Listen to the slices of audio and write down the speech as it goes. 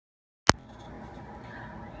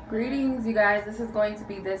Greetings, you guys. This is going to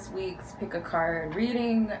be this week's pick a card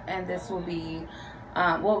reading, and this will be,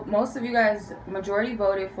 well, most of you guys, majority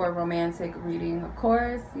voted for a romantic reading, of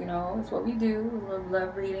course. You know, it's what we do. We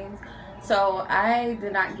love readings. So I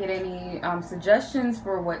did not get any suggestions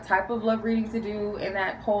for what type of love reading to do in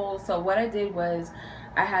that poll. So what I did was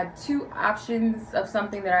I had two options of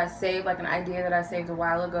something that I saved, like an idea that I saved a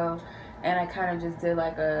while ago, and I kind of just did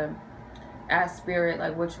like a ask spirit,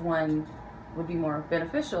 like which one would be more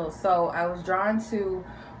beneficial. So I was drawn to,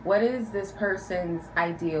 what is this person's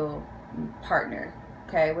ideal partner?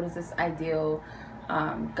 Okay, what is this ideal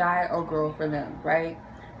guy or girl for them, right?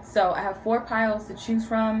 So I have 4 piles to choose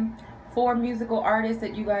from, 4 musical artists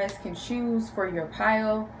that you guys can choose for your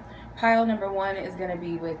pile. Pile number 1 is going to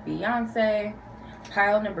be with Beyoncé.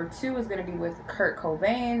 Pile number 2 is going to be with Kurt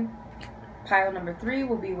Cobain. Pile number 3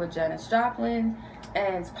 will be with Janice Joplin.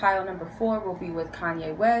 And pile number 4 will be with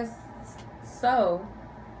Kanye West. So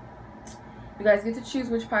you guys get to choose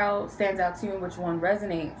which pile stands out to you and which one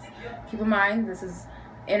resonates. Keep in mind, this is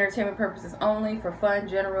entertainment purposes only, for fun,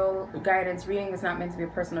 general guidance reading. It's not meant to be a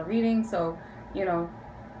personal reading, so, you know,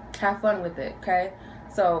 have fun with it, okay?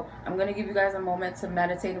 So I'm going to give you guys a moment to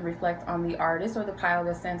meditate and reflect on the artist or the pile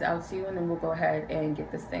that stands out to you, and then we'll go ahead and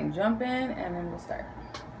get this thing jumping, and then we'll start.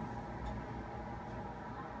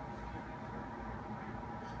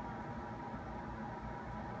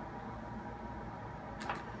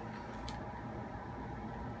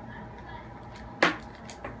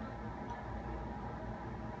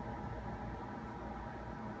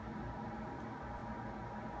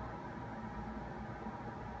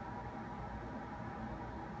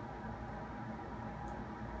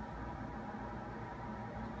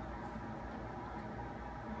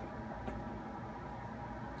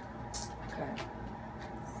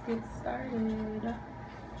 Let's get started.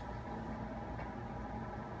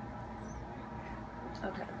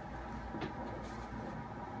 Okay.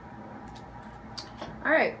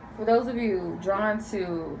 Alright, for those of you drawn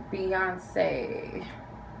to Beyoncé,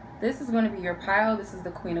 this is going to be your pile. This is the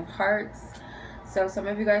Queen of Hearts. So some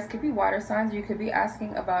of you guys could be water signs, or you could be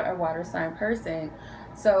asking about a water sign person.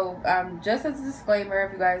 So just as a disclaimer,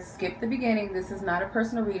 if you guys skip the beginning, this is not a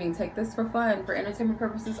personal reading. Take this for fun, for entertainment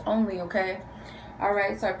purposes only, okay?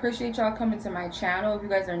 Alright, so I appreciate y'all coming to my channel. If you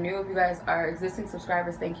guys are new, if you guys are existing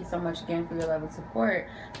subscribers, thank you so much again for your love and support.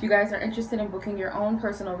 If you guys are interested in booking your own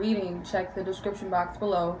personal reading, check the description box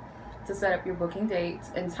below to set up your booking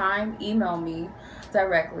dates and time. Email me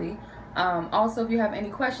directly. Also, if you have any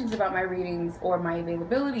questions about my readings or my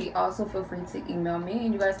availability, also feel free to email me,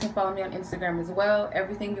 and you guys can follow me on Instagram as well.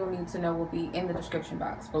 Everything you'll need to know will be in the description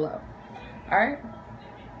box below. Alright,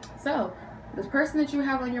 so this person that you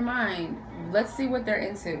have on your mind, let's see what they're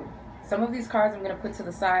into. Some of these cards I'm going to put to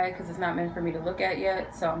the side because it's not meant for me to look at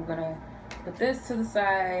yet, so I'm going to put this to the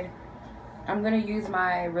side. I'm going to use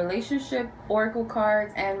my relationship oracle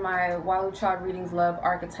cards and my Walu Child Readings Love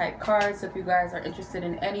Archetype cards. So if you guys are interested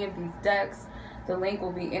in any of these decks, the link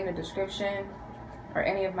will be in the description, or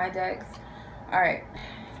any of my decks. Alright,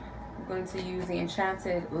 I'm going to use the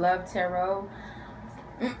Enchanted Love Tarot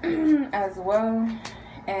as well,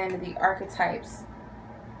 and the Archetypes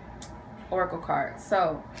oracle cards.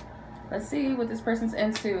 So let's see what this person's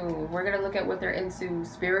into. We're going to look at what they're into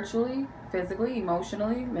spiritually, physically,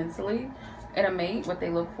 emotionally, mentally, in a mate, what they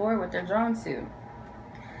look for, what they're drawn to.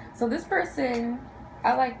 So this person,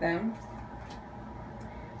 I like them.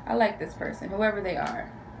 I like this person, whoever they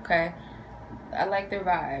are, okay? I like their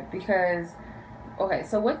vibe because, okay,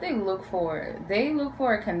 so what they look for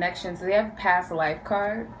a connection. So they have a past life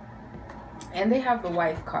card, and they have the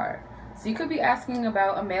wife card. So you could be asking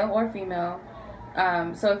about a male or female.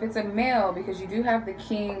 So if it's a male, because you do have the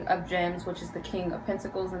King of Gems, which is the King of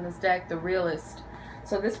Pentacles in this deck, the realist.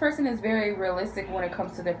 So this person is very realistic when it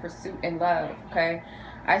comes to their pursuit in love, okay?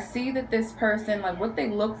 I see that this person, like what they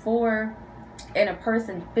look for in a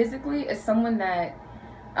person physically is someone that,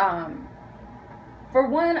 for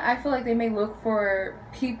one, I feel like they may look for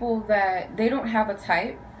people that they don't have a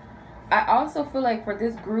type. I also feel like for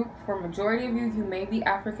this group, for majority of you, you may be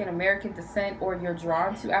African American descent, or you're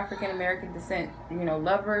drawn to African American descent, you know,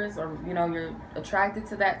 lovers, or, you know, you're attracted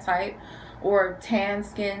to that type, or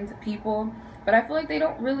tan-skinned people. But I feel like they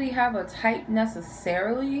don't really have a type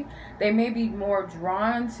necessarily. They may be more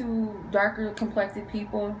drawn to darker complected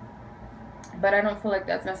people, but I don't feel like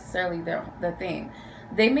that's necessarily the thing.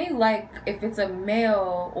 They may like, if it's a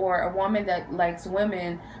male or a woman that likes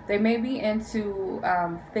women, they may be into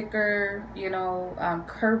thicker, you know,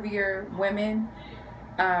 curvier women,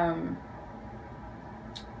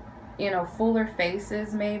 you know, fuller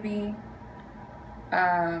faces maybe.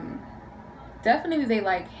 Definitely they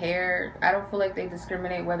like hair. I don't feel like they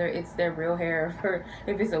discriminate whether it's their real hair or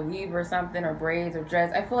if it's a weave or something, or braids or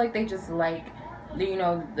dreads. I feel like they just like the, you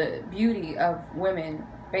know, the beauty of women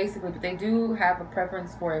basically, but they do have a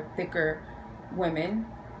preference for thicker women,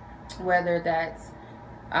 whether that's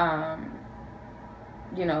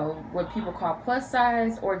you know, what people call plus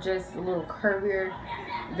size or just a little curvier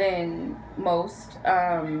than most.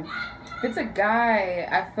 If it's a guy,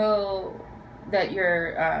 I feel that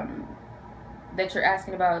you're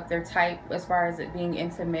asking about their type as far as it being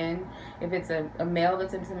into men. If it's a male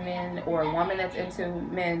that's into men or a woman that's into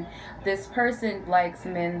men, this person likes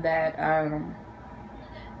men that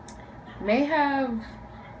may have,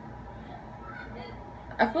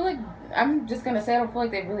 I feel like, I'm just gonna say, I don't feel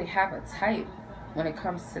like they really have a type when it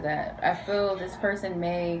comes to that. I feel this person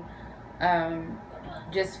may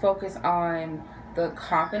just focus on the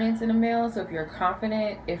confidence in a male. So if you're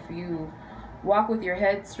confident, if you walk with your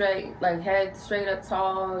head straight, like head straight up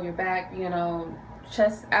tall, your back, you know,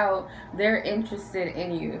 chest out, they're interested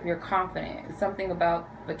in you if you're confident. It's something about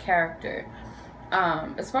the character.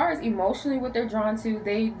 As far as emotionally what they're drawn to,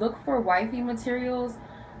 they look for wifey materials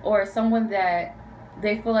or someone that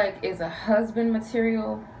they feel like is a husband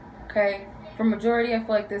material. Okay, for majority, I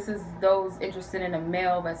feel like this is those interested in a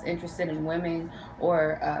male that's interested in women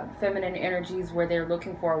or feminine energies where they're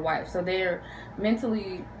looking for a wife. So they're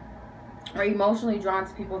mentally or emotionally drawn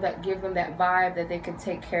to people that give them that vibe that they can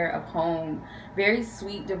take care of home. Very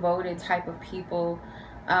sweet, devoted type of people.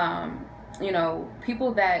 You know,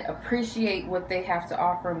 people that appreciate what they have to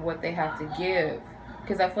offer and what they have to give.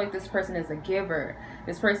 Because I feel like this person is a giver.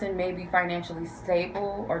 This person may be financially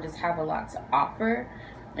stable or just have a lot to offer.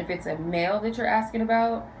 If it's a male that you're asking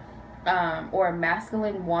about, or a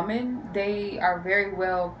masculine woman, they are very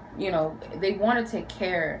well, you know, they want to take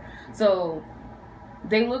care. So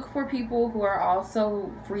they look for people who are also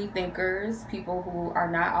free thinkers, people who are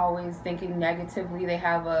not always thinking negatively. They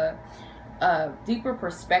have a deeper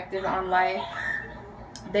perspective on life.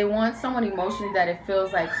 They want someone emotionally that it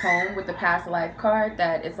feels like home with the past life card,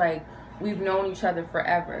 that it's like we've known each other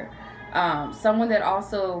forever. Someone that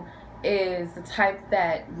also is the type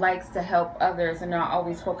that likes to help others and not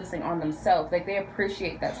always focusing on themselves. Like they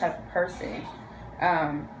appreciate that type of person.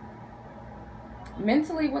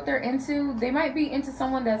 Mentally, what they're into, they might be into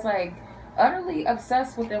someone that's like utterly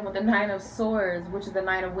obsessed with them with the 9 of Swords, which is the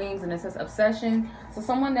 9 of Wings, and it says obsession. So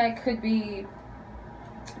someone that could be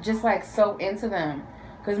just like so into them,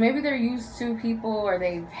 because maybe they're used to people, or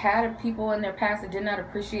they've had people in their past that did not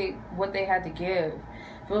appreciate what they had to give.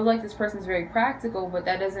 I feel like this person's very practical, but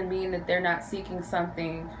that doesn't mean that they're not seeking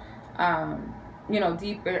something you know,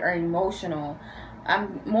 deeper or emotional.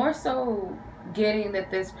 I'm more so getting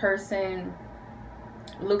that this person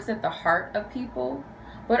looks at the heart of people,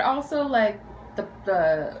 but also like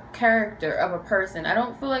the character of a person. I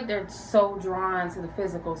don't feel like they're so drawn to the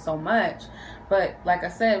physical so much, but like I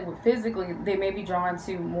said, with physically, they may be drawn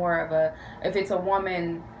to more of a, if it's a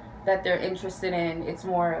woman that they're interested in, it's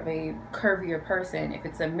more of a curvier person. If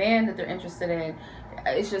it's a man that they're interested in,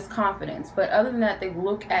 it's just confidence. But other than that, they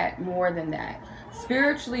look at more than that.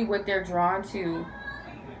 Spiritually, what they're drawn to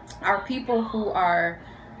are people who are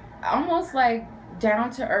almost like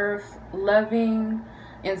down to earth, loving,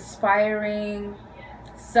 inspiring,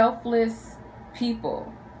 selfless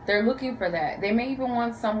people. They're looking for that. They may even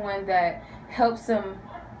want someone that helps them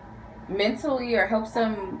mentally or helps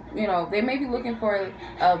them, you know, they may be looking for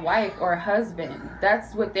a wife or a husband.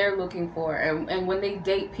 That's what they're looking for. And when they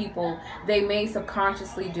date people, they may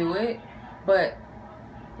subconsciously do it, but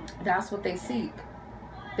that's what they seek.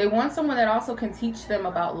 They want someone that also can teach them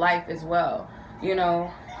about life as well. You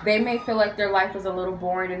know, they may feel like their life is a little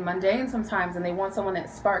boring and mundane sometimes, and they want someone that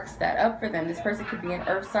sparks that up for them. This person could be an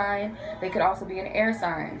earth sign. They could also be an air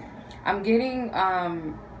sign. I'm getting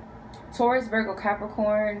Taurus, Virgo,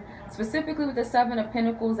 Capricorn. Specifically with the 7 of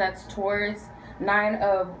Pentacles, that's Taurus. 9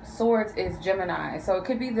 of Swords is Gemini. So it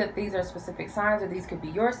could be that these are specific signs, or these could be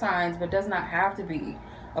your signs, but does not have to be,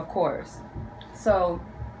 of course. So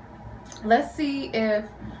let's see if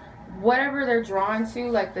whatever they're drawn to,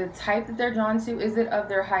 like the type that they're drawn to, is it of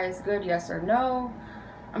their highest good, yes or no?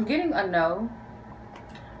 I'm getting a no.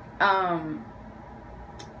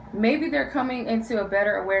 Maybe they're coming into a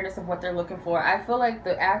better awareness of what they're looking for. I feel like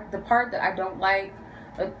the part that I don't like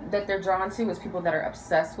that they're drawn to is people that are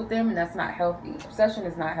obsessed with them, and that's not healthy. Obsession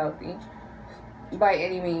is not healthy by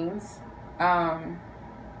any means.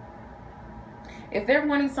 If they're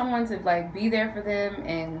wanting someone to like be there for them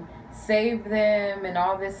and save them and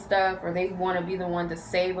all this stuff, or they want to be the one to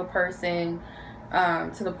save a person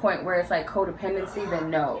to the point where it's like codependency, then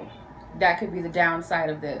no. That could be the downside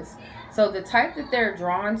of this. So the type that they're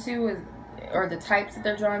drawn to or the types that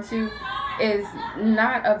they're drawn to is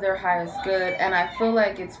not of their highest good. And I feel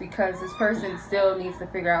like it's because this person still needs to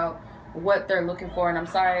figure out what they're looking for. And I'm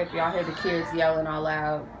sorry if y'all hear the kids yelling all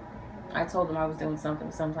loud. I told them I was doing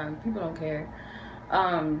something. Sometimes people don't care.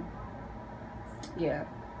 Yeah.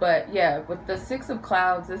 But yeah, with the Six of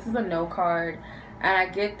Clouds, this is a no card. And I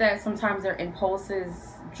get that sometimes their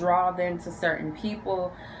impulses draw them to certain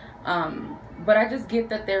people. But I just get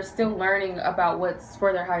that they're still learning about what's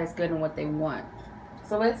for their highest good and what they want.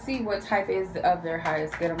 So let's see what type is of their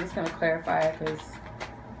highest good. I'm just going to clarify, because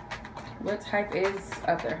what type is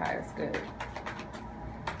of their highest good?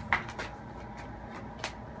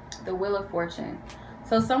 The Wheel of Fortune.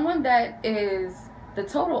 So someone that is the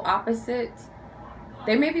total opposite,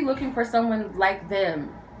 they may be looking for someone like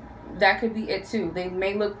them. That could be it too. They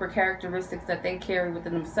may look for characteristics that they carry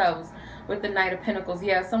within themselves. With the Knight of Pentacles,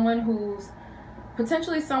 yeah, someone who's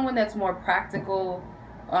potentially someone that's more practical.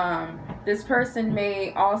 This person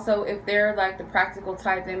may also, if they're like the practical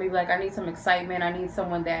type, they may be like, I need some excitement. I need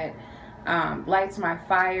someone that lights my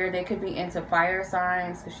fire. They could be into fire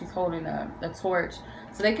signs, because she's holding a torch.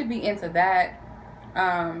 So they could be into that.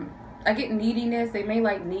 I get neediness. They may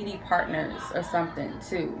like needy partners or something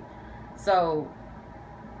too. So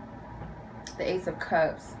the Ace of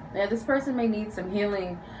Cups. Now this person may need some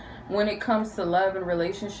healing when it comes to love and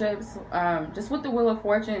relationships. Just with the Wheel of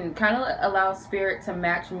Fortune, kind of allows spirit to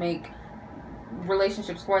match make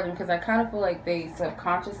relationships for them, because I kind of feel like they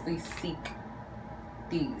subconsciously seek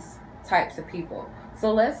these types of people.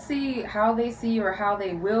 So let's see how they see you, or how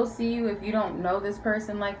they will see you if you don't know this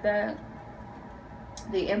person like that.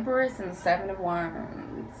 The Empress and the Seven of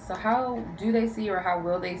Wands. So how do they see you, or how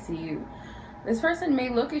will they see you? This person may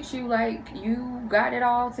look at you like you got it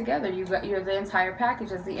all together. You're the entire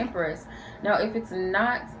package as the Empress. Now, if it's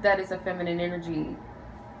not that it's a feminine energy,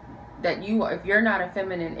 that you, if you're not a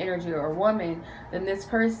feminine energy or a woman, then this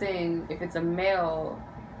person, if it's a male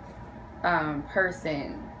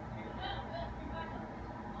person,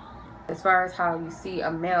 as far as how you see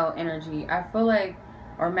a male energy, I feel like,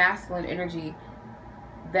 or masculine energy,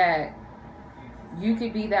 that you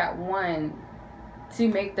could be that one to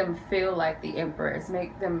make them feel like the Empress,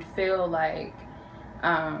 make them feel like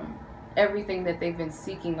everything that they've been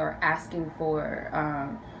seeking or asking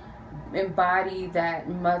for, embody that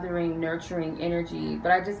mothering, nurturing energy.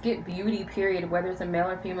 But I just get beauty, period, whether it's a male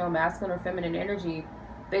or female, masculine or feminine energy.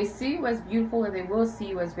 They see you as beautiful, and they will see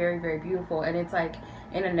you as very, very beautiful. And it's like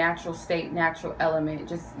in a natural state, natural element,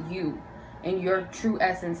 just you and your true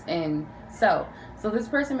essence and self. So this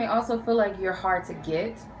person may also feel like you're hard to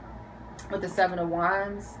get with the Seven of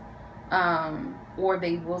Wands, or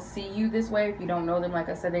they will see you this way. If you don't know them, like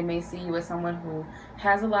I said, they may see you as someone who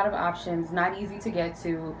has a lot of options, not easy to get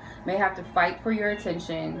to, may have to fight for your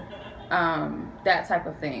attention, that type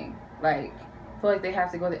of thing. Like, feel like they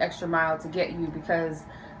have to go the extra mile to get you, because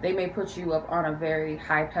they may put you up on a very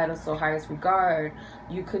high pedestal, highest regard.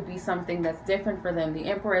 You could be something that's different for them. The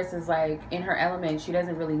Empress is like in her element. She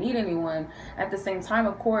doesn't really need anyone. At the same time,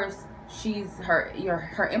 of course, she's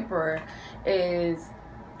her emperor is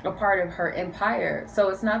a part of her empire. So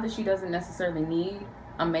it's not that she doesn't necessarily need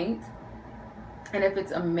a mate. And if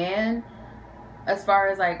it's a man, as far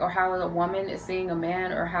as like, or how a woman is seeing a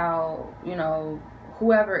man, or how, you know,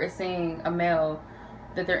 whoever is seeing a male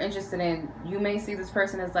that they're interested in, you may see this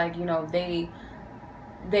person as like, you know, they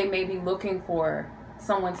may be looking for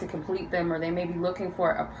someone to complete them, or they may be looking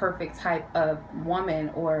for a perfect type of woman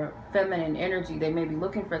or feminine energy. They may be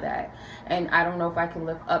looking for that, and I don't know if I can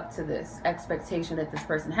live up to this expectation that this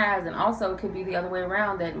person has. And also it could be the other way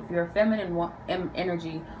around, that if you're a feminine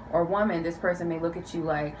energy or woman, this person may look at you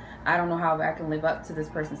like, I don't know how I can live up to this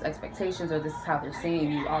person's expectations, or this is how they're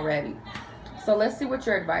seeing you already. So let's see what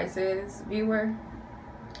your advice is, viewer.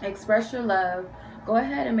 Express your love. Go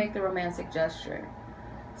ahead and make the romantic gesture.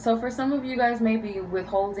 So for some of you guys, may be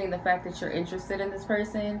withholding the fact that you're interested in this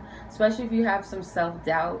person, especially if you have some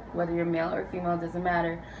self-doubt, whether you're male or female, doesn't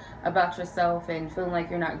matter, about yourself, and feeling like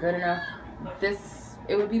you're not good enough.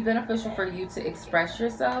 It would be beneficial for you to express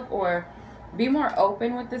yourself, or be more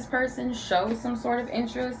open with this person, show some sort of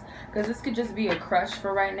interest, because this could just be a crush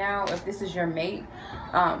for right now. If this is your mate,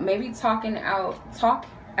 maybe talk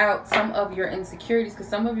out some of your insecurities, because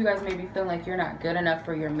some of you guys may be feeling like you're not good enough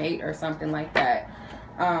for your mate or something like that.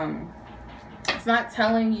 It's not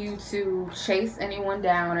telling you to chase anyone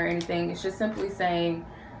down or anything. It's just simply saying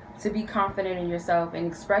to be confident in yourself and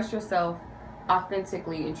express yourself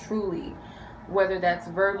authentically and truly, whether that's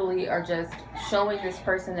verbally or just showing this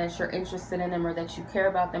person that you're interested in them, or that you care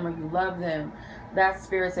about them, or you love them. That's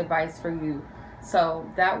Spirit's advice for you.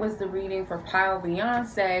 So that was the reading for pile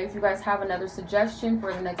Beyonce. If you guys have another suggestion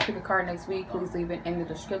for the next pick a card next week, please leave it in the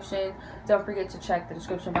description. Don't forget to check the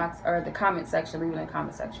description box, or the comment section. Leave it in the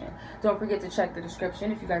comment section. Don't forget to check the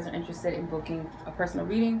description if you guys are interested in booking a personal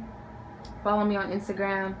reading. Follow me on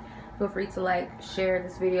Instagram. Feel free to like, share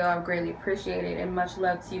this video. I would greatly appreciate it. And much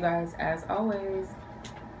love to you guys as always.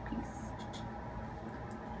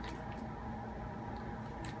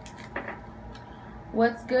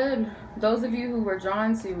 What's good? Those of you who were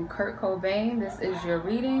drawn to Kurt Cobain, this is your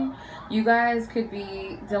reading. You guys could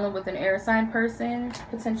be dealing with an air sign person,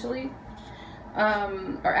 potentially,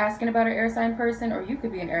 or asking about an air sign person, or you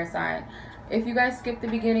could be an air sign. If you guys skipped the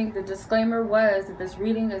beginning, the disclaimer was that this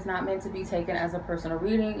reading is not meant to be taken as a personal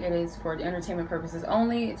reading. It is for entertainment purposes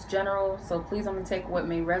only. It's general, so please only take what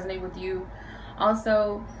may resonate with you.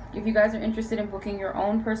 Also, if you guys are interested in booking your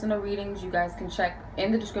own personal readings, you guys can check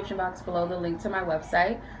in the description box below the link to my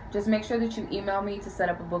website. Just make sure that you email me to set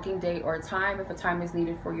up a booking date or a time if a time is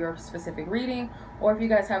needed for your specific reading. Or if you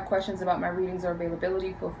guys have questions about my readings or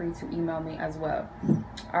availability, feel free to email me as well.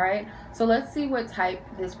 Alright, so let's see what type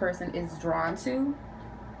this person is drawn to.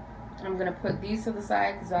 I'm going to put these to the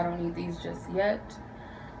side because I don't need these just yet.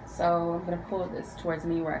 So I'm going to pull this towards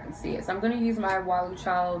me where I can see it. So I'm going to use my Walu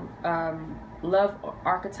Child Love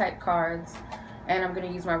Archetype cards, and I'm going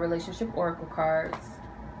to use my Relationship Oracle cards.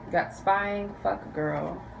 You got Spying, Fuck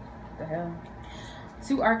Girl. What the hell?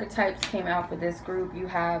 2 archetypes came out for this group. You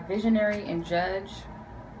have Visionary and Judge.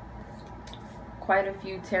 Quite a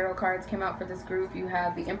few tarot cards came out for this group. You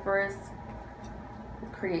have the Empress,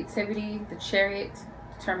 Creativity, the Chariot,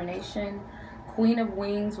 Determination, Queen of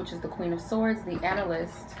Wings, which is the Queen of Swords, the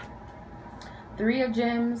Analyst, 3 of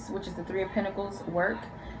Gems, which is the 3 of Pentacles, Work,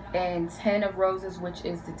 and 10 of Roses, which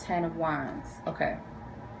is the 10 of Wands. Okay,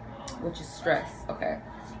 which is Stress. Okay,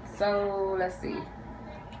 so let's see.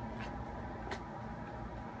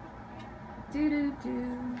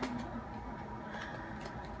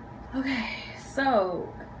 Okay,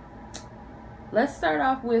 so let's start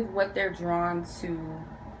off with what they're drawn to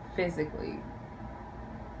physically.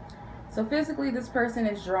 So physically, this person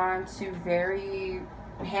is drawn to very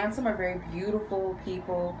handsome or very beautiful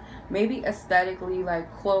people. Maybe aesthetically,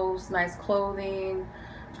 like clothes, nice clothing,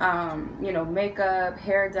 you know, makeup,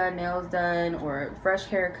 hair done, nails done, or fresh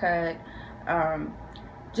haircut.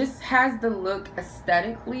 Just has the look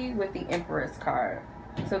aesthetically with the Empress card.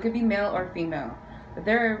 So it could be male or female. But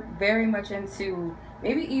they're very much into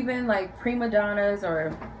maybe even like prima donnas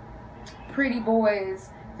or pretty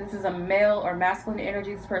boys. This is a male or masculine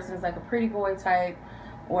energy. This person is like a pretty boy type.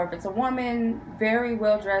 Or if it's a woman, very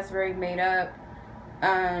well dressed, very made up.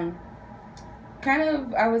 Kind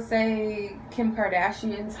of, I would say, Kim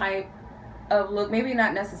Kardashian type of look. Maybe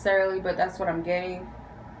not necessarily, but that's what I'm getting.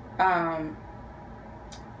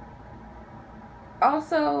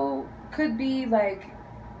 Also, could be like,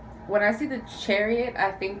 when I see the Chariot,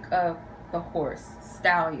 I think of the horse,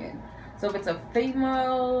 stallion. So if it's a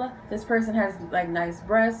female, this person has like nice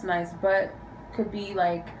breasts, nice butt, could be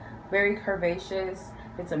like very curvaceous.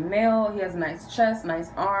 If it's a male, he has a nice chest,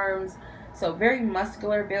 nice arms, so very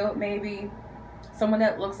muscular build maybe. Someone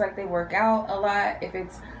that looks like they work out a lot. If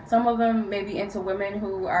it's, some of them maybe into women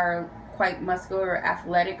who are quite muscular or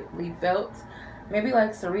athletically built. Maybe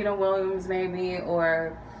like Serena Williams maybe,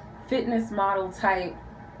 or fitness model type.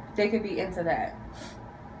 They could be into that.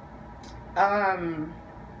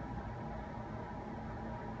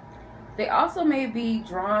 They also may be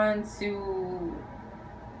drawn to,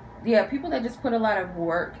 yeah, people that just put a lot of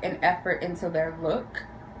work and effort into their look.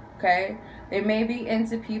 Okay, they may be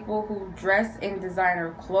into people who dress in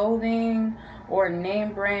designer clothing or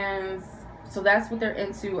name brands. So that's what they're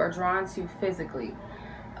into or drawn to physically.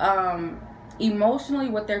 Emotionally,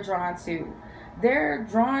 what they're drawn to,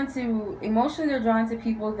 emotionally they're drawn to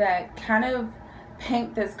people that kind of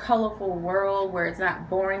paint this colorful world where it's not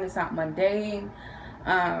boring, it's not mundane.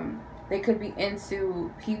 They could be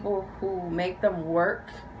into people who make them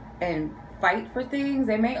work and fight for things.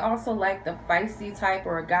 They may also like the feisty type,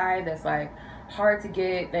 or a guy that's like hard to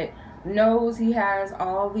get, that knows he has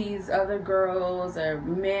all these other girls or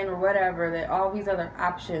men or whatever, that all these other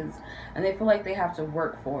options, and they feel like they have to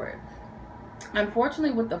work for it.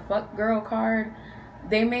 Unfortunately, with the fuck girl card,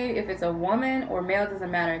 they may, if it's a woman or male,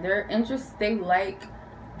 doesn't matter, their interest, they like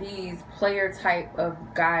these player type of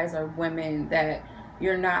guys or women that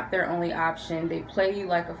you're not their only option. They play you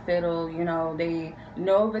like a fiddle, you know, they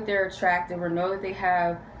know that they're attractive or know that they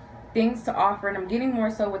have things to offer. And I'm getting more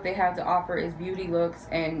so what they have to offer is beauty, looks,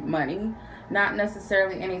 and money, not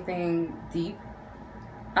necessarily anything deep.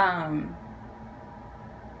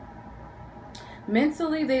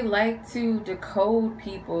 Mentally, they like to decode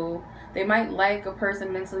people. They might like a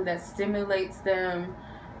person mentally that stimulates them,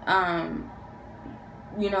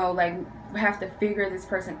 you know, like have to figure this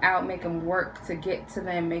person out, make them work to get to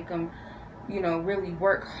them, make them, you know, really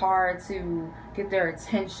work hard to get their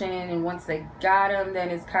attention. And once they got them, then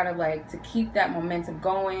it's kind of like to keep that momentum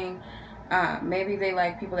going. Maybe they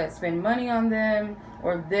like people that spend money on them,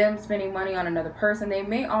 or them spending money on another person. They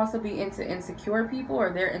may also be into insecure people,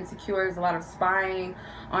 or they're insecure. There's a lot of spying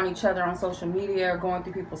on each other on social media, or going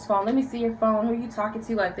through people's phone. Let me see your phone. Who are you talking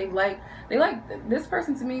to? Like they like this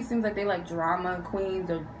person. To me seems like they like drama queens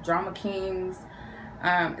or drama kings.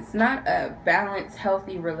 It's not a balanced,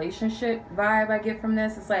 healthy relationship vibe I get from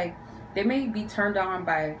this. It's like they may be turned on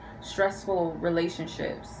by stressful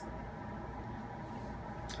relationships.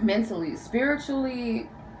 Mentally, spiritually,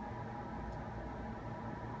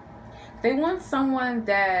 they want someone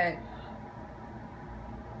that,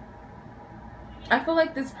 I feel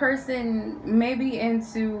like this person may be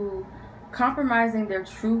into compromising their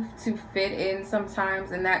truth to fit in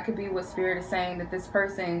sometimes, and that could be what Spirit is saying, that this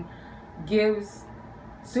person gives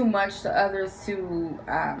too much to others to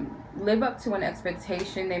live up to an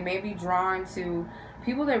expectation. They may be drawn to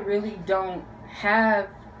people that really don't have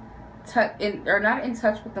are not in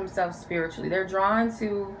touch with themselves spiritually. They're drawn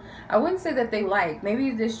to, I wouldn't say that they like, maybe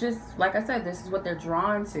this just, like I said, this is what they're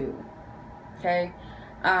drawn to. Okay.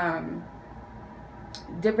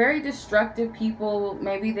 They're very destructive people.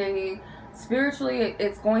 Maybe they spiritually,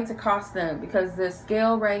 it's going to cost them, because the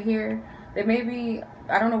scale right here, they may be,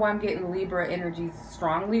 I don't know why I'm getting Libra energies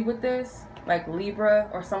strongly with this, like Libra,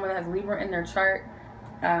 or someone that has Libra in their chart,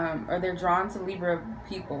 or they're drawn to Libra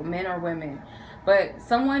people, men or women. But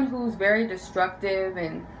someone who's very destructive,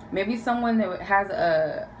 and maybe someone that has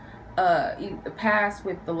a past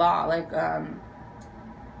with the law, like,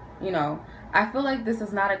 you know, I feel like this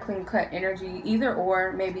is not a clean-cut energy, either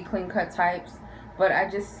or, maybe clean-cut types, but I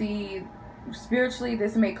just see spiritually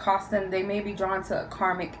this may cost them. They may be drawn to a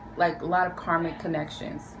karmic, like a lot of karmic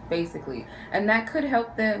connections, basically, and that could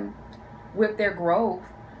help them with their growth.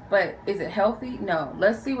 But is it healthy? No.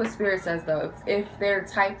 Let's see what Spirit says, though. If their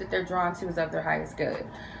type that they're drawn to is of their highest good.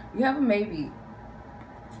 You have a maybe.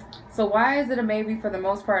 So why is it a maybe? For the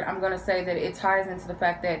most part, I'm going to say that it ties into the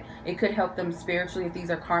fact that it could help them spiritually. If these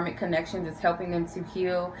are karmic connections, it's helping them to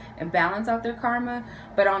heal and balance out their karma.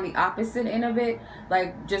 But on the opposite end of it,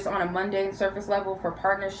 like just on a mundane surface level for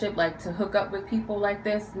partnership, like to hook up with people like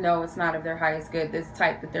this, no, it's not of their highest good. This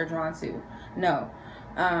type that they're drawn to. No.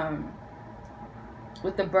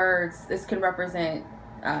 With the birds, this can represent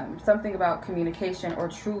something about communication or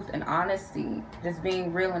truth and honesty, just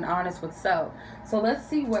being real and honest with self. So let's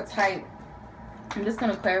see what type. I'm just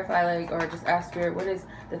going to clarify, like, or just ask Spirit, what is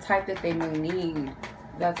the type that they may need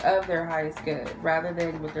that's of their highest good, rather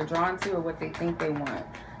than what they're drawn to or what they think they want.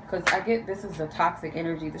 Because I get this is the toxic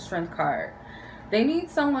energy, the strength card. They need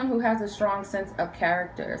someone who has a strong sense of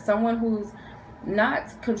character, someone who's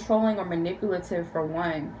not controlling or manipulative, for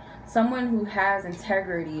one. Someone who has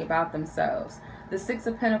integrity about themselves. The Six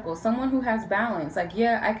of Pentacles, someone who has balance. Like,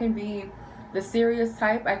 yeah, I can be the serious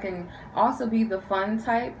type. I can also be the fun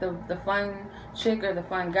type, the fun chick or the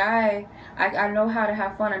fun guy. I know how to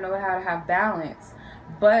have fun. I know how to have balance.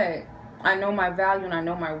 But I know my value and I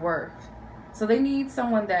know my worth. So they need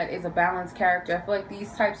someone that is a balanced character. I feel like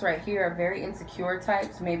these types right here are very insecure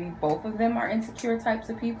types. Maybe both of them are insecure types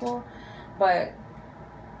of people. But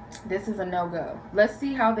this is a no-go. Let's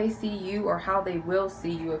see how they see you, or how they will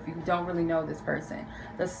see you if you don't really know this person.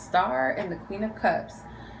 The Star and the Queen of Cups.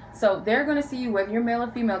 So they're going to see you, whether you're male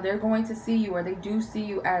or female, they're going to see you, or they do see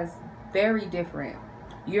you, as very different.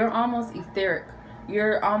 You're almost etheric.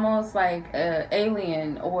 You're almost like an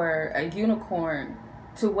alien or a unicorn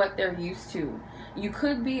to what they're used to. You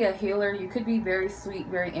could be a healer. You could be very sweet,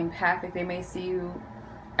 very empathic. They may see you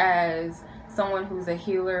as someone who's a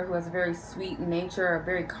healer, who has a very sweet nature, a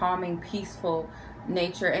very calming, peaceful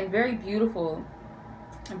nature, and very beautiful.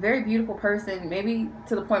 A very beautiful person, maybe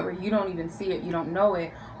to the point where you don't even see it, you don't know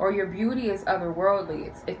it, or your beauty is otherworldly,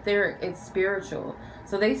 it's etheric, it's spiritual.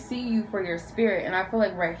 So they see you for your spirit. And I feel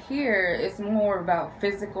like right here, it's more about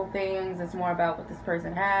physical things. It's more about what this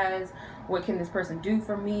person has, what can this person do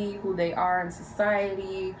for me, who they are in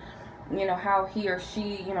society, you know, how he or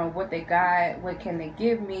she, you know, what they got, what can they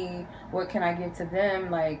give me, what can I give to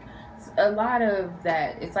them. Like, a lot of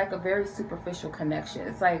that, it's like a very superficial connection.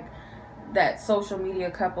 It's like that social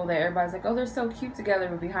media couple that everybody's like, oh, they're so cute together,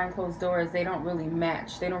 but behind closed doors, they don't really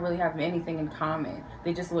match. They don't really have anything in common.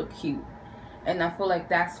 They just look cute. And I feel like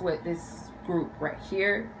that's what this group right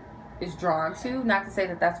here is drawn to. Not to say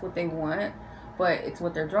that that's what they want, but it's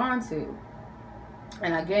what they're drawn to.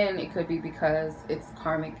 And again, it could be because it's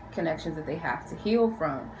karmic connections that they have to heal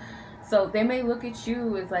from. So they may look at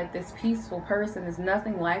you as like this peaceful person. There's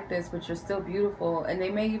nothing like this, but you're still beautiful. And they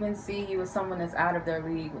may even see you as someone that's out of their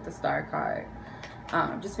league with the Star card.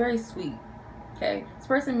 Just very sweet. Okay. This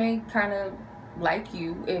person may kind of like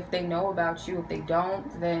you if they know about you. If they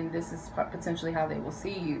don't, then this is potentially how they will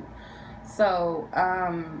see you. So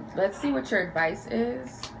let's see what your advice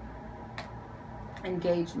is.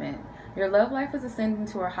 Engagement. Your love life is ascending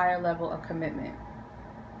to a higher level of commitment.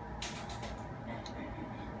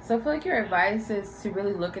 So I feel like your advice is to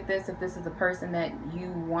really look at this if this is the person that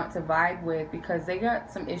you want to vibe with, because they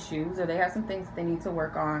got some issues or they have some things that they need to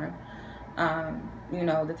work on. You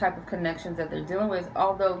know, the type of connections that they're dealing with,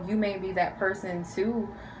 although you may be that person to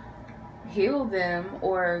heal them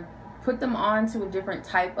or put them on to a different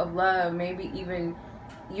type of love. Maybe even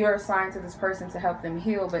you're assigned to this person to help them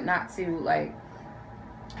heal, but not to like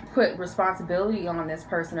put responsibility on this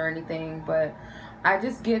person or anything. But I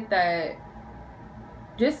just get that.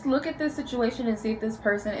 Just look at this situation and see if this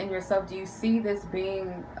person and yourself, do you see this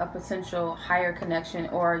being a potential higher connection,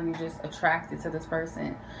 or are you just attracted to this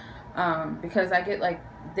person? Because I get like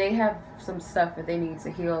they have some stuff that they need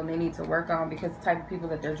to heal and they need to work on, because the type of people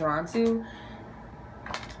that they're drawn to.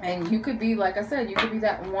 And you could be, like I said, you could be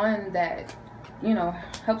that one that, you know,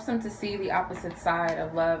 helps them to see the opposite side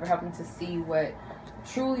of love, or help them to see what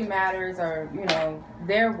truly matters, or, you know,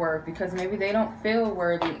 their worth, because maybe they don't feel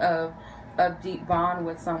worthy of a deep bond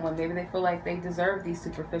with someone. Maybe they feel like they deserve these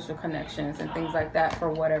superficial connections and things like that for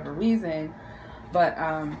whatever reason. But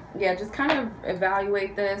yeah, just kind of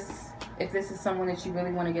evaluate this if this is someone that you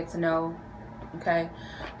really want to get to know. Okay,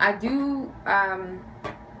 I do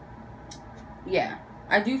yeah,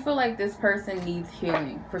 I do feel like this person needs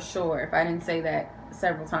healing for sure. If I didn't say that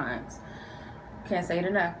several times, can't say it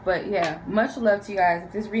enough. But yeah, much love to you guys.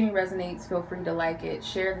 If this reading resonates, feel free to like it,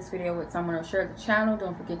 share this video with someone, or share the channel.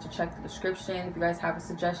 Don't forget to check the description. If you guys have a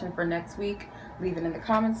suggestion for next week, leave it in the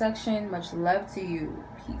comment section. Much love to you.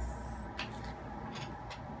 Peace.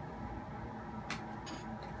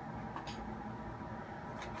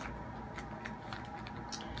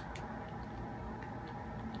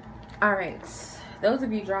 All right, those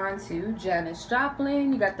of you drawn to Janice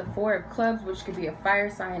Joplin, you got the Four of Clubs, which could be a fire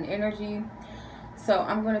sign energy. So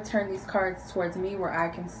I'm going to turn these cards towards me where I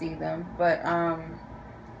can see them. But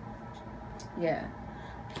yeah,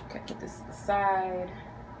 okay, put this aside.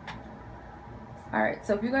 All right,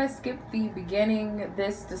 so if you guys skipped the beginning,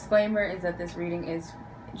 this disclaimer is that this reading is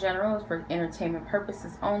general, it's for entertainment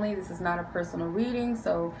purposes only. This is not a personal reading,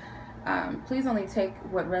 so please only take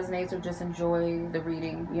what resonates, or just enjoy the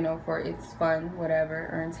reading, you know, for its fun, whatever,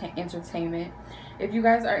 or entertainment. If you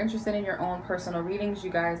guys are interested in your own personal readings, you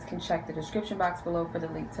guys can check the description box below for the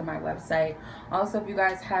link to my website. Also, if you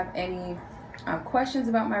guys have any questions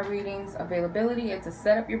about my readings, availability, and to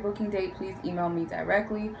set up your booking date, please email me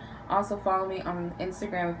directly. Also, follow me on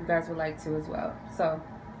Instagram if you guys would like to as well. So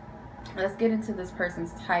let's get into this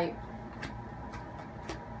person's type.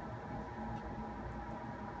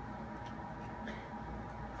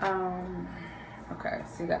 Okay,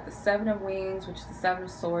 so you got the Seven of Wings, which is the Seven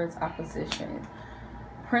of Swords, opposition.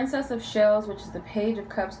 Princess of Shells, which is the Page of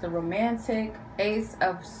Cups, the romantic. Ace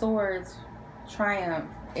of Swords, triumph.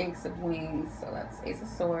 Ace of Wings, so that's Ace of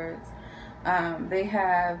Swords. They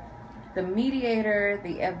have the Mediator,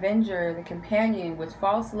 the Avenger, the Companion, with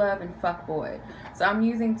false love and fuckboy. So I'm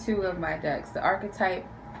using two of my decks, the Archetype,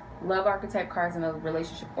 love archetype cards, and the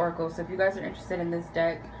Relationship Oracle. So if you guys are interested in this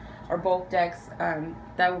deck, or both decks,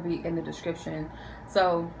 that will be in the description.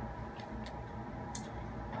 So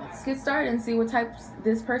let's get started and see what types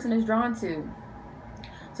this person is drawn to.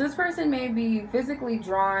 So this person may be physically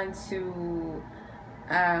drawn to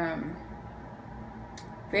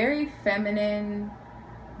very feminine,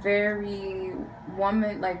 very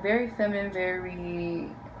woman, like very feminine,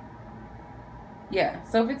 very, yeah.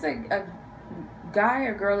 So if it's a guy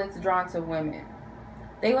or girl that's drawn to women,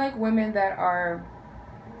 they like women that are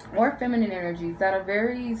more feminine energies, that are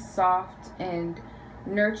very soft and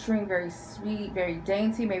nurturing, very sweet, very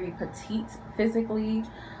dainty, maybe petite physically,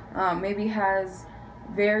 maybe has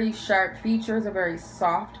very sharp features or very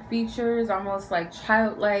soft features, almost like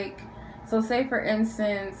childlike. So say for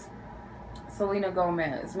instance, Selena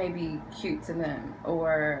Gomez may be cute to them,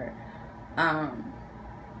 or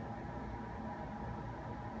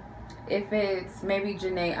if it's maybe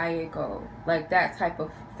Janae Aiko, like that type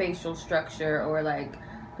of facial structure, or like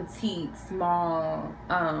petite, small.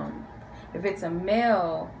 If it's a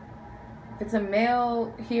male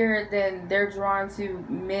here, then they're drawn to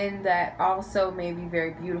men that also may be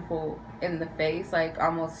very beautiful in the face, like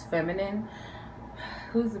almost feminine.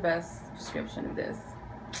 Who's the best description of this?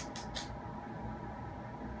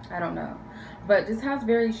 I don't know. but just has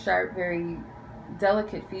very sharp, very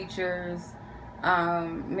delicate features.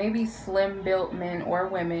 Maybe slim built men or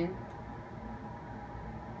women.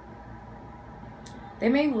 They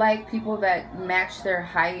may like people that match their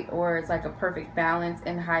height, or it's like a perfect balance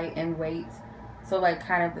in height and weight. So like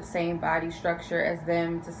kind of the same body structure as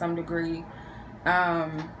them to some degree.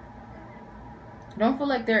 Don't feel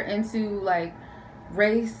like they're into like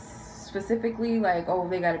race specifically, like, oh,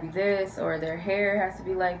 they gotta be this, or their hair has to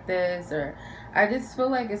be like this, or I just feel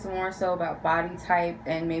like it's more so about body type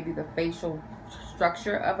and maybe the facial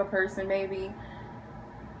structure of a person, maybe.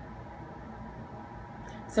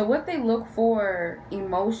 So what they look for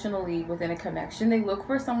emotionally within a connection, they look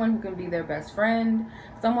for someone who can be their best friend,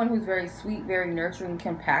 someone who's very sweet, very nurturing,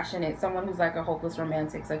 compassionate, someone who's like a hopeless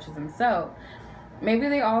romantic such as themselves. Maybe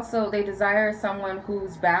they desire someone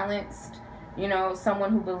who's balanced, you know,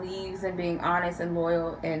 someone who believes in being honest and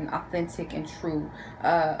loyal and authentic and true.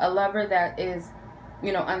 A lover that is,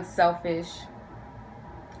 you know, unselfish.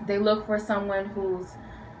 They look for someone who's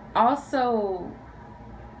also,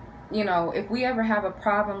 you know, if we ever have a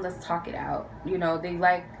problem, let's talk it out. You know, they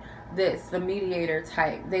like this, the mediator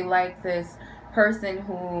type. They like this person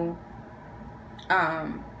who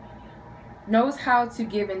knows how to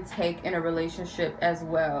give and take in a relationship as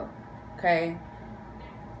well. Okay?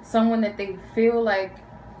 Someone that they feel like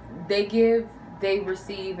they give, they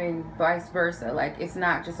receive, and vice versa. Like, it's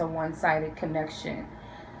not just a one-sided connection.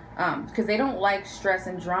 Because they don't like stress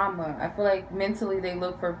and drama. I feel like mentally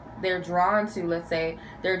they're drawn to, let's say,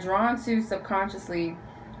 they're drawn to subconsciously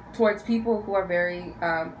towards people who are very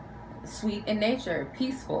sweet in nature,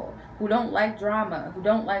 peaceful, who don't like drama, who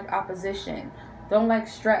don't like opposition, don't like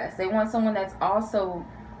stress. They want someone that's also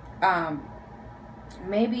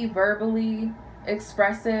maybe verbally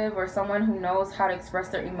expressive, or someone who knows how to express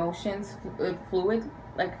their emotions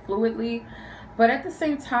fluidly. But at the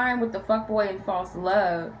same time, with the fuckboy and false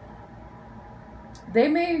love, they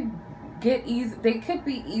could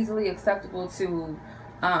be easily acceptable to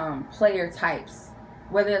player types,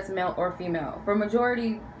 whether it's male or female. For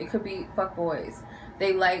majority, it could be fuckboys.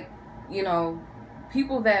 They like, you know,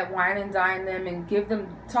 people that wine and dine them and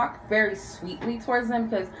talk very sweetly towards them,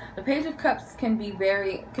 because the Page of Cups could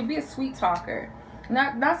be a sweet talker.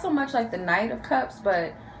 Not so much like the Knight of Cups,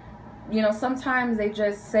 but you know, sometimes they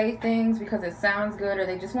just say things because it sounds good, or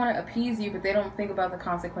they just want to appease you, but they don't think about the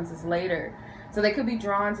consequences later. So they could be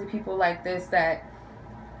drawn to people like this, that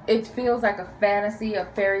it feels like a fantasy, a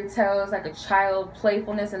fairy tales, like a child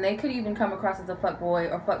playfulness, and they could even come across as a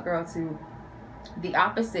fuckboy or fuckgirl to the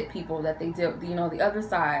opposite people that they do. You know, the other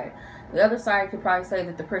side. The other side could probably say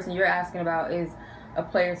that the person you're asking about is a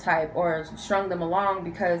player type, or strung them along,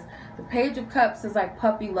 because the Page of Cups is like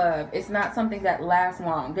puppy love. It's not something that lasts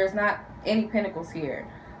long. There's not any pinnacles here.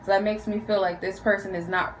 So that makes me feel like this person is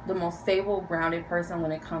not the most stable, grounded person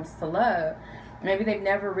when it comes to love. Maybe they've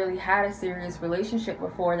never really had a serious relationship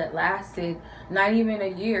before that lasted not even a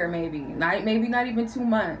year, maybe not even 2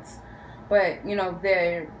 months. But you know,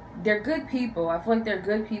 they're good people. I feel like they're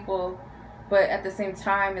good people. But at the same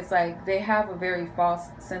time, it's like they have a very false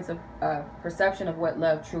sense of perception of what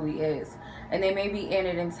love truly is. And they may be in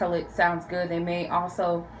it until it sounds good. They might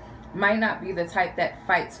not be the type that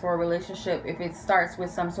fights for a relationship. If it starts with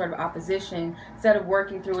some sort of opposition, instead of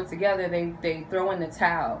working through it together, they throw in the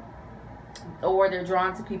towel. Or they're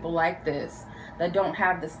drawn to people like this that don't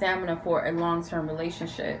have the stamina for a long-term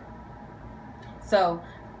relationship. So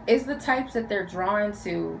it's the types that they're drawn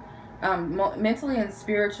to mentally and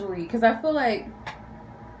spiritually, because I feel like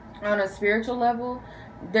on a spiritual level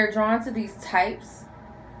they're drawn to these types,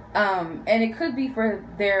 and it could be for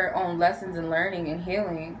their own lessons and learning and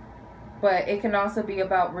healing, but it can also be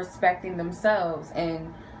about respecting themselves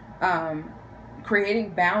and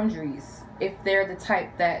creating boundaries. If they're the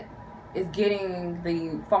type that is getting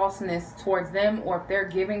the falseness towards them, or if they're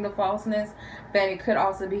giving the falseness, then it could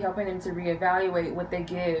also be helping them to reevaluate what they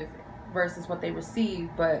give versus what they receive.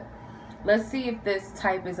 But let's see if this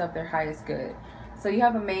type is of their highest good. So you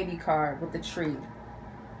have a maybe card with the tree.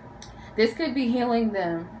 This could be healing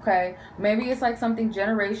them, okay? Maybe it's like something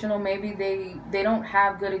generational. Maybe they don't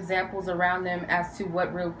have good examples around them as to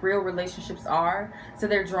what real relationships are. So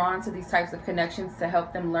they're drawn to these types of connections to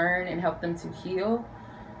help them learn and help them to heal.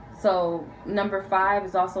 So number 5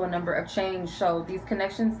 is also a number of change. So these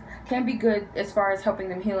connections can be good as far as helping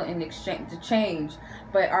them heal and exchange to change.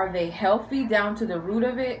 But are they healthy down to the root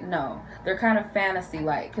of it? No. They're kind of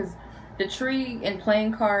fantasy-like. Because the tree in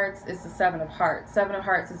playing cards is the 7 of Hearts. 7 of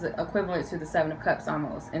Hearts is equivalent to the 7 of Cups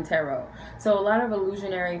almost in tarot. So a lot of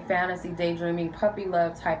illusionary, fantasy, daydreaming, puppy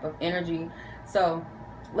love type of energy. So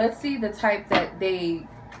let's see the type that they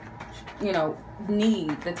you know,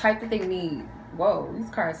 need, the type that they need. Whoa, these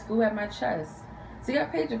cards flew at my chest. So you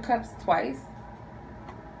got Page of Cups twice.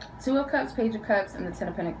 Two of Cups, Page of Cups, and the Ten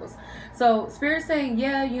of Pentacles. So Spirit's saying,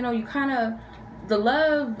 yeah, you know, you kind of, the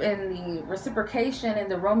love and the reciprocation and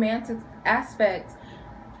the romantic aspect,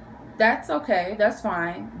 that's okay, that's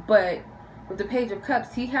fine. But with the Page of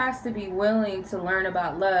Cups, he has to be willing to learn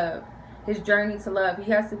about love, his journey to love.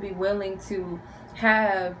 He has to be willing to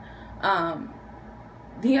have,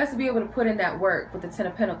 he has to be able to put in that work with the Ten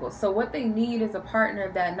of Pentacles. So what they need is a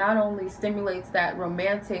partner that not only stimulates that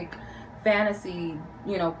romantic fantasy,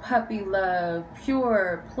 you know, puppy love,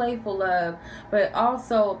 pure, playful love, but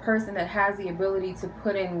also a person that has the ability to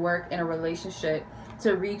put in work in a relationship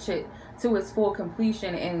to reach it to its full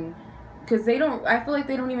completion. And because they don't, I feel like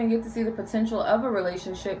they don't even get to see the potential of a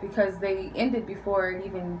relationship because they ended before it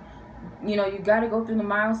even, you know, you got to go through the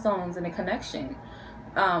milestones and the connection.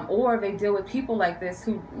 Or they deal with people like this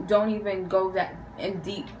who don't even go that in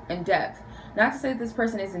depth. Not to say that this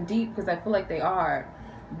person isn't deep, because I feel like they are.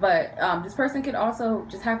 But this person could also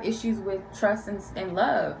just have issues with trust and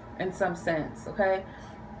love in some sense, okay?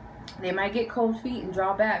 They might get cold feet and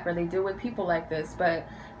draw back, or they deal with people like this. But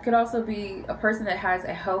it could also be a person that has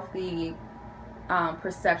a healthy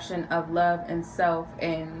perception of love and self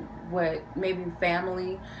and what maybe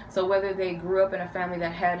family. So whether they grew up in a family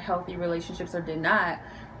that had healthy relationships or did not,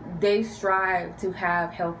 they strive to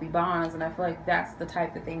have healthy bonds. And I feel like that's the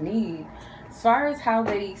type that they need. As far as how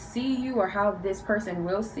they see you or how this person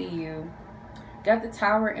will see you, got the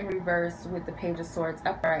Tower in reverse with the Page of Swords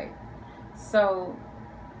upright. So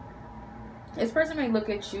this person may look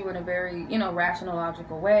at you in a very, you know, rational,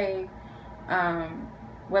 logical way.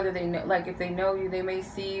 Whether they know, like if they know you, they may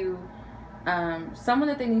see you someone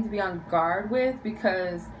that they need to be on guard with,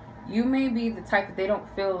 because you may be the type that they don't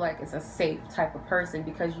feel like it's a safe type of person,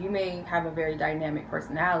 because you may have a very dynamic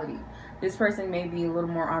personality. This person may be a little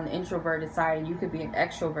more on the introverted side, and you could be an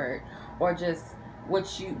extrovert, or just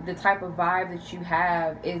the type of vibe that you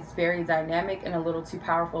have is very dynamic and a little too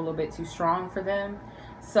powerful, a little bit too strong for them.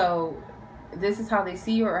 So this is how they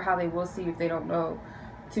see you, or how they will see you if they don't know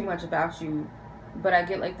too much about you. But I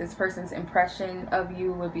get like this person's impression of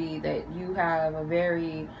you would be that you have a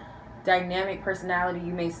very dynamic personality.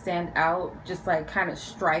 You may stand out, just like kind of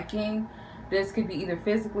striking. This could be either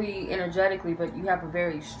physically, energetically, but you have a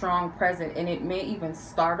very strong presence, and it may even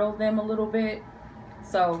startle them a little bit.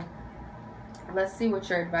 So let's see what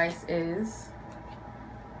your advice is.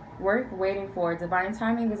 Worth waiting for. Divine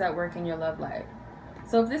timing is at work in your love life.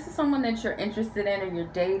 So if this is someone that you're interested in, or you're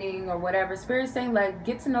dating or whatever, Spirit's saying, like,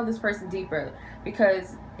 get to know this person deeper.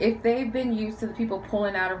 Because if they've been used to the people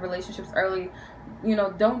pulling out of relationships early, you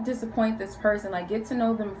know, don't disappoint this person. Like, get to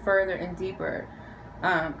know them further and deeper.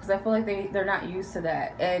 Because I feel like they're not used to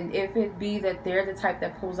that. And if it be that they're the type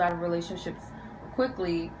that pulls out of relationships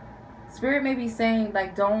quickly, Spirit may be saying,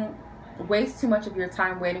 like, don't waste too much of your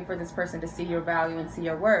time waiting for this person to see your value and see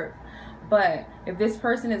your worth. But if this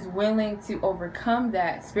person is willing to overcome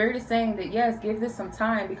that, Spirit is saying that, yes, give this some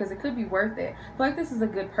time, because it could be worth it. I feel like this is a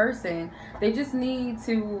good person. They just need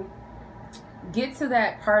to get to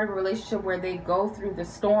that part of a relationship where they go through the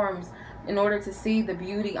storms in order to see the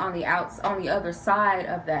beauty on the other side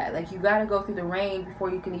of that. Like, you got to go through the rain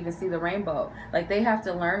before you can even see the rainbow. Like, they have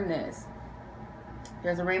to learn this.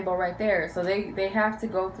 There's a rainbow right there. So they have to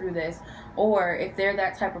go through this. Or if they're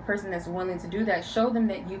that type of person that's willing to do that, show them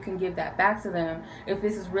that you can give that back to them if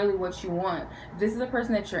this is really what you want. If this is a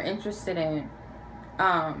person that you're interested in,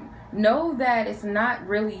 know that it's not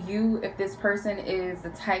really you. If this person is the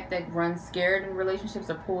type that runs scared in relationships,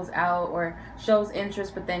 or pulls out, or shows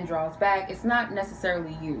interest but then draws back, it's not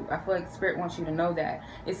necessarily you. I feel like Spirit wants you to know that.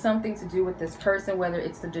 It's something to do with this person, whether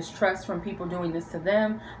it's the distrust from people doing this to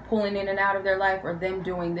them, pulling in and out of their life, or them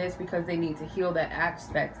doing this because they need to heal that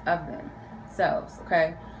aspect of themselves,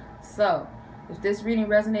 okay? So if this reading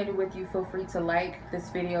resonated with you, feel free to like this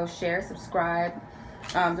video, share, subscribe.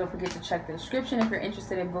 Don't forget to check the description if you're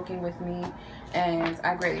interested in booking with me, and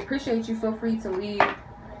I greatly appreciate you. Feel free to leave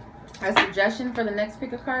a suggestion for the next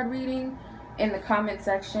pick a card reading in the comment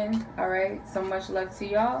section. All right, so much love to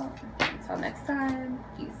y'all. Until next time,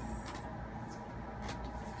 peace.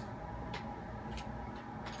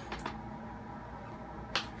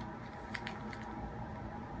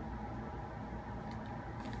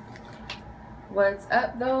 What's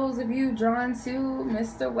up, those of you drawn to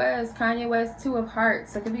Mr. West, Kanye West, Two of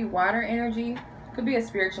Hearts? It could be water energy, could be a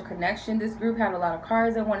spiritual connection. This group had a lot of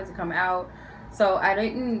cards that wanted to come out, so I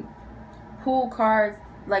didn't pull cards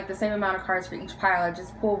like the same amount of cards for each pile. I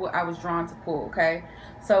just pulled what I was drawn to pull, okay?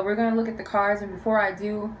 So we're going to look at the cards, and before I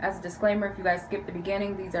do, as a disclaimer, if you guys skip the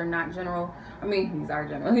beginning, these are not general. I mean, these are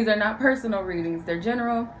general. These are not personal readings. They're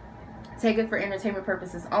general. Take it for entertainment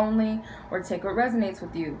purposes only, or take what resonates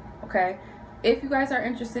with you, okay? If you guys are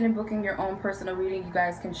interested in booking your own personal reading, you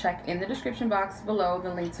guys can check in the description box below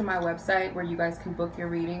the link to my website where you guys can book your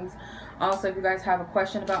readings. Also, if you guys have a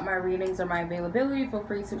question about my readings or my availability, feel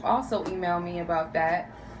free to also email me about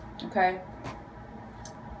that, okay?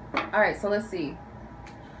 Alright, so let's see.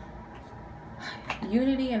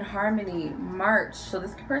 Unity and harmony, March. So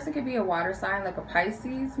this person could be a water sign, like a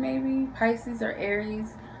Pisces maybe. Pisces or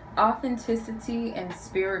Aries. Authenticity and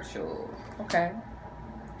spiritual, okay?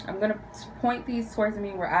 I'm going to point these towards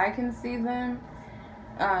me where I can see them.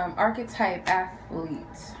 Archetype,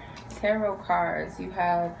 athlete. Tarot cards. You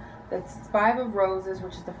have the 5 of Roses,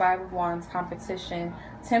 which is the 5 of Wands, competition.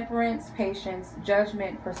 Temperance, patience,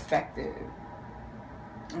 judgment, perspective.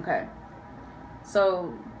 Okay.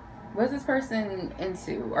 So, what is this person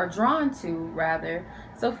into? Or drawn to, rather.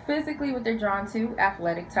 So, physically, what they're drawn to,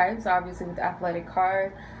 athletic types, obviously with the athletic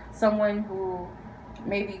card. Someone who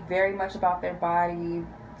may be very much about their body,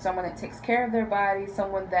 someone that takes care of their body,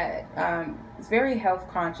 someone that is very health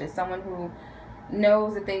conscious, someone who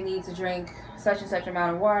knows that they need to drink such and such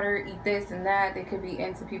amount of water, eat this and that. They could be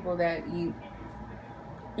into people that eat,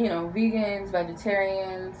 you know, vegans,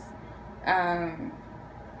 vegetarians,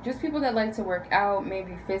 just people that like to work out,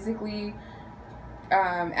 maybe physically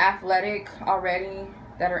athletic already,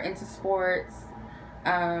 that are into sports.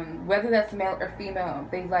 Whether that's male or female,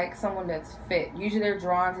 they like someone that's fit. Usually they're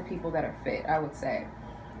drawn to people that are fit, I would say.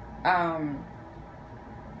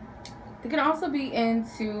 They can also be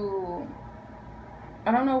into,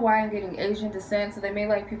 I don't know why I'm getting Asian descent, so they may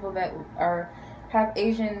like people that have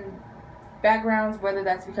Asian backgrounds, whether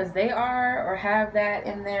that's because they are or have that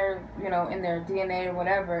in their, you know, in their DNA or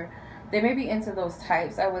whatever. They may be into those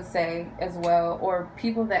types, I would say, as well. Or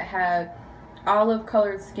people that have olive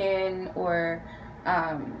colored skin, or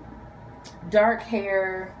dark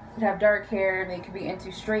hair, could have dark hair. They could be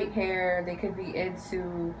into straight hair. They could be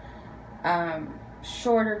into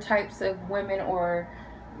shorter types of women, or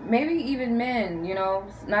maybe even men. You know,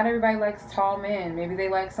 not everybody likes tall men. Maybe they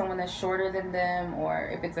like someone that's shorter than them, or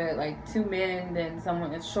if it's like 2 men, then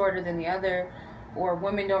someone that's shorter than the other. Or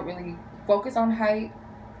women don't really focus on height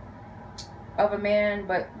of a man,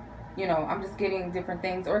 but you know, I'm just getting different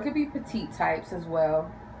things. Or it could be petite types as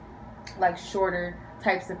well, like shorter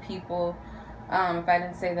types of people, if I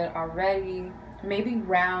didn't say that already. Maybe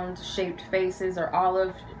round shaped faces, or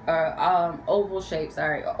oval shape,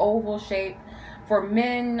 oval shape. For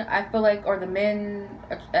men, I feel like, or the men,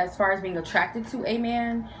 as far as being attracted to a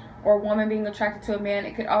man, or woman being attracted to a man,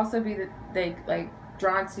 it could also be that they like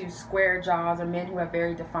drawn to square jaws, or men who have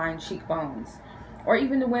very defined cheekbones. Or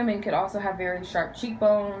even the women could also have very sharp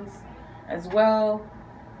cheekbones as well.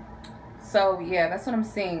 So yeah, that's what I'm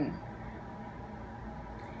seeing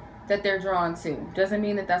that they're drawn to. Doesn't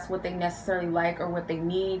mean that that's what they necessarily like or what they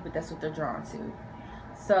need, but that's what they're drawn to.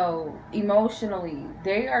 So emotionally,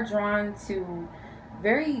 they are drawn to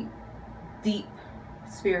very deep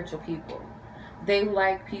spiritual people. They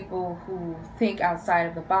like people who think outside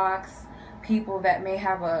of the box, people that may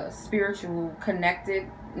have a spiritual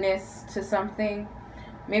connectedness to something,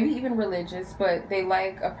 maybe even religious, but they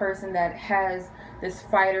like a person that has this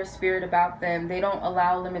fighter spirit about them. They don't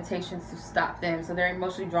allow limitations to stop them. So they're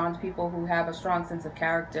emotionally drawn to people who have a strong sense of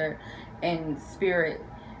character and spirit,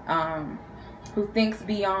 who thinks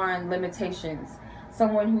beyond limitations.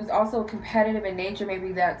 Someone who's also competitive in nature,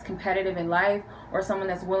 maybe that's competitive in life, or someone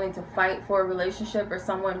that's willing to fight for a relationship, or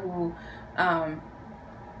someone who, kind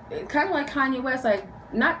of like Kanye West, like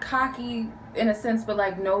not cocky in a sense, but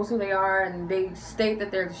like knows who they are, and they state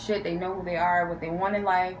that they're the shit. They know who they are, what they want in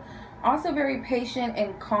life. Also very patient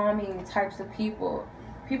and calming types of people.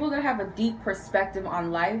 People that have a deep perspective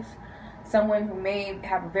on life. Someone who may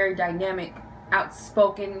have a very dynamic,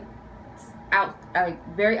 outspoken,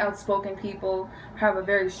 very outspoken people, have a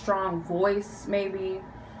very strong voice maybe.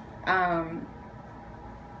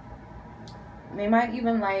 They might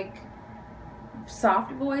even like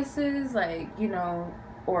soft voices, like, you know,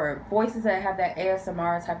 or voices that have that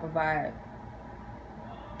ASMR type of vibe.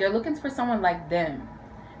 They're looking for someone like them,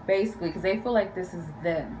 basically, because they feel like this is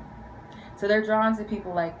them. So they're drawn to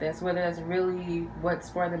people like this, whether that's really what's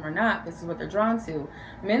for them or not. This is what they're drawn to.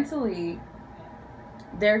 Mentally,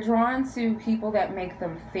 they're drawn to people that make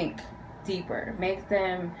them think deeper, make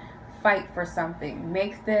them fight for something,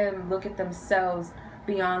 make them look at themselves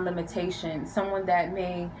beyond limitations. Someone that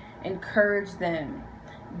may encourage them,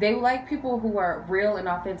 They like people who are real and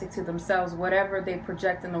authentic to themselves. Whatever they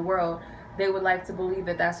project in the world, they would like to believe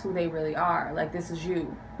that that's who they really are. Like, this is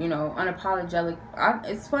you, you know, unapologetic.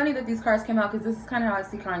 It's funny that these cards came out because this is kind of how I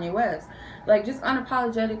see Kanye West. Like, just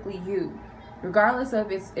unapologetically you. Regardless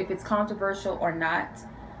of if it's controversial or not,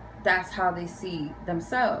 that's how they see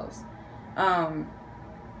themselves.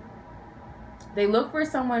 They look for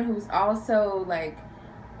someone who's also, like,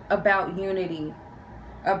 about unity,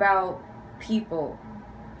 about people.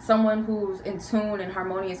 Someone who's in tune and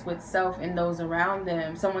harmonious with self and those around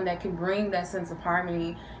them. Someone that can bring that sense of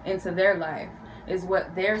harmony into their life is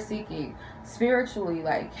what they're seeking. Spiritually,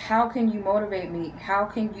 like, how can you motivate me? How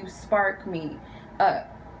can you spark me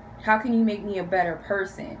up? How can you make me a better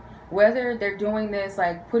person? Whether they're doing this,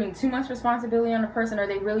 like, putting too much responsibility on a person, or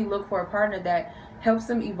they really look for a partner that helps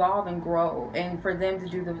them evolve and grow, and for them to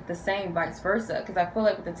do the same, vice versa. Because I feel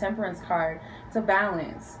like with the Temperance card, it's a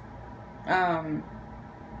balance.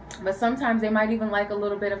 But sometimes they might even like a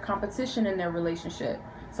little bit of competition in their relationship.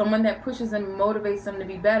 Someone that pushes and motivates them to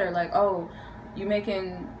be better. Like, oh, you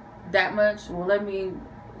making that much? Well, let me,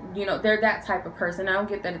 you know, they're that type of person. I don't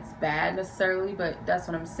get that it's bad necessarily, but that's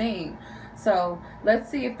what I'm saying. So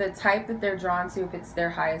let's see if the type that they're drawn to, if it's their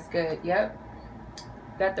highest good. Yep.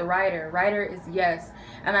 Got the Rider. Rider is yes.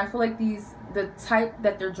 And I feel like the type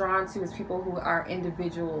that they're drawn to is people who are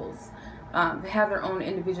individuals. They have their own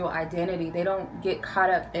individual identity. They don't get caught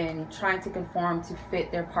up in trying to conform to fit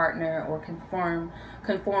their partner, or conform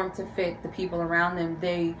to fit the people around them.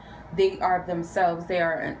 They are themselves. They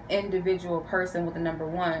are an individual person with a number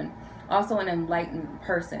 1. Also an enlightened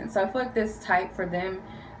person. So I feel like this type for them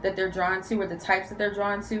that they're drawn to, or the types that they're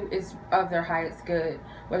drawn to, is of their highest good.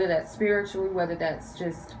 Whether that's spiritually, whether that's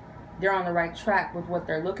just they're on the right track with what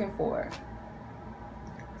they're looking for.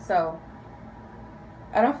 So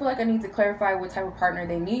I don't feel like I need to clarify what type of partner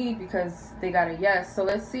they need, because they got a yes. So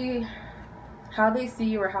let's see how they see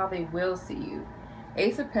you, or how they will see you.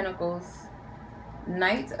 Ace of Pentacles,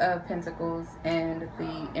 Knight of Pentacles, and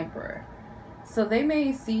the Emperor. So they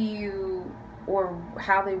may see you, or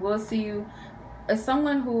how they will see you, as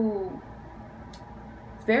someone who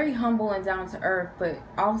is very humble and down to earth, but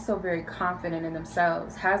also very confident in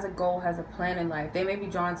themselves, has a goal, has a plan in life. They may be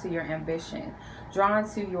drawn to your ambition, drawn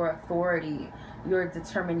to your authority, your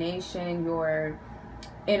determination, your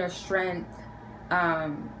inner strength.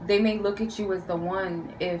 They may look at you as the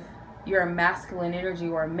one. If you're a masculine energy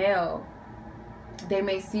or a male, they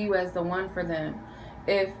may see you as the one for them.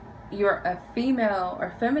 If you're a female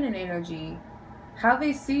or feminine energy, how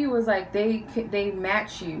they see you is like they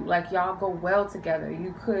match you, like y'all go well together.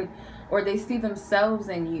 You could, or they see themselves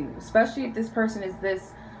in you, especially if this person is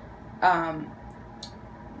this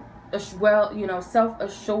well, you know,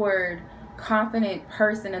 self-assured, confident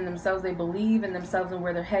person in themselves. They believe in themselves and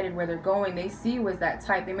where they're headed, where they're going. They see you as that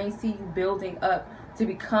type. They may see you building up to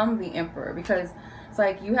become the Emperor, because it's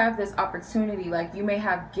like you have this opportunity. Like, you may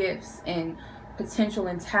have gifts and potential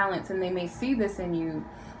and talents, and they may see this in you.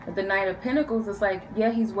 But the Knight of Pentacles is like,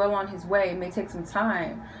 yeah, he's well on his way. It may take some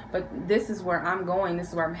time, but this is where I'm going. This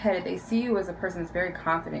is where I'm headed. They see you as a person that's very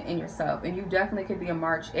confident in yourself, and you definitely could be a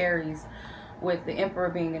March Aries, with the Emperor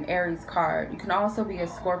being an Aries card. You can also be a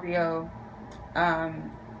Scorpio.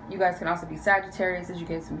 You guys can also be Sagittarius, as you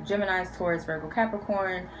get some Geminis, Taurus, Virgo,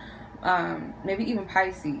 Capricorn, maybe even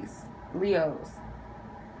Pisces, Leos,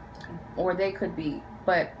 or they could be.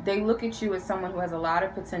 But they look at you as someone who has a lot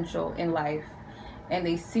of potential in life, and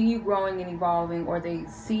they see you growing and evolving, or they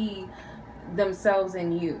see themselves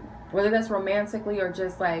in you, whether that's romantically or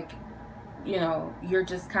just like, you know, you're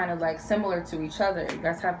just kind of like similar to each other. You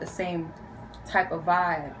guys have the same type of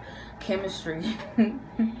vibe, chemistry.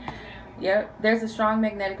 Yep, there's a strong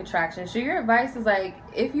magnetic attraction. So your advice is like,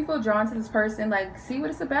 if you feel drawn to this person, like, see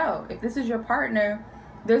what it's about. If this is your partner,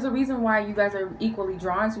 there's a reason why you guys are equally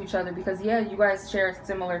drawn to each other, because yeah, you guys share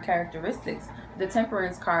similar characteristics. The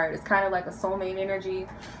Temperance card is kind of like a soulmate energy.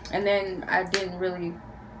 And then I didn't really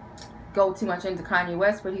go too much into Kanye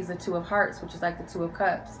West, but he's the Two of Hearts, which is like the Two of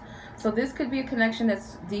Cups. So this could be a connection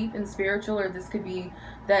that's deep and spiritual, or this could be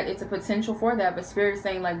that it's a potential for that. But Spirit is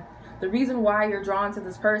saying, like, the reason why you're drawn to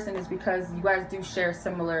this person is because you guys do share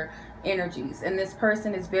similar energies, and this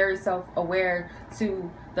person is very self-aware to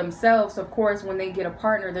themselves. So of course, when they get a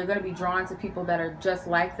partner, they're going to be drawn to people that are just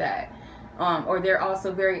like that. Or they're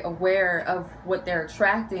also very aware of what they're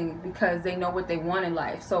attracting, because they know what they want in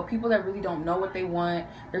life. So people that really don't know what they want,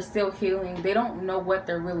 they're still healing, they don't know what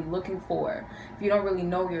they're really looking for if you don't really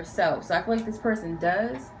know yourself. So I feel like this person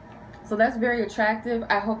does. So that's very attractive.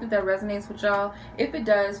 I hope that that resonates with y'all. If it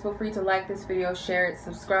does, feel free to like this video, share it,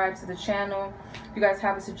 subscribe to the channel. If you guys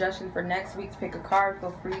have a suggestion for next week to pick a card,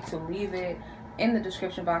 feel free to leave it. in the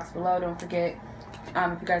description box below. Don't forget,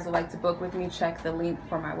 if you guys would like to book with me, check the link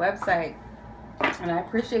for my website. And I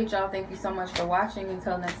appreciate y'all. Thank you so much for watching.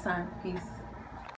 Until next time, peace.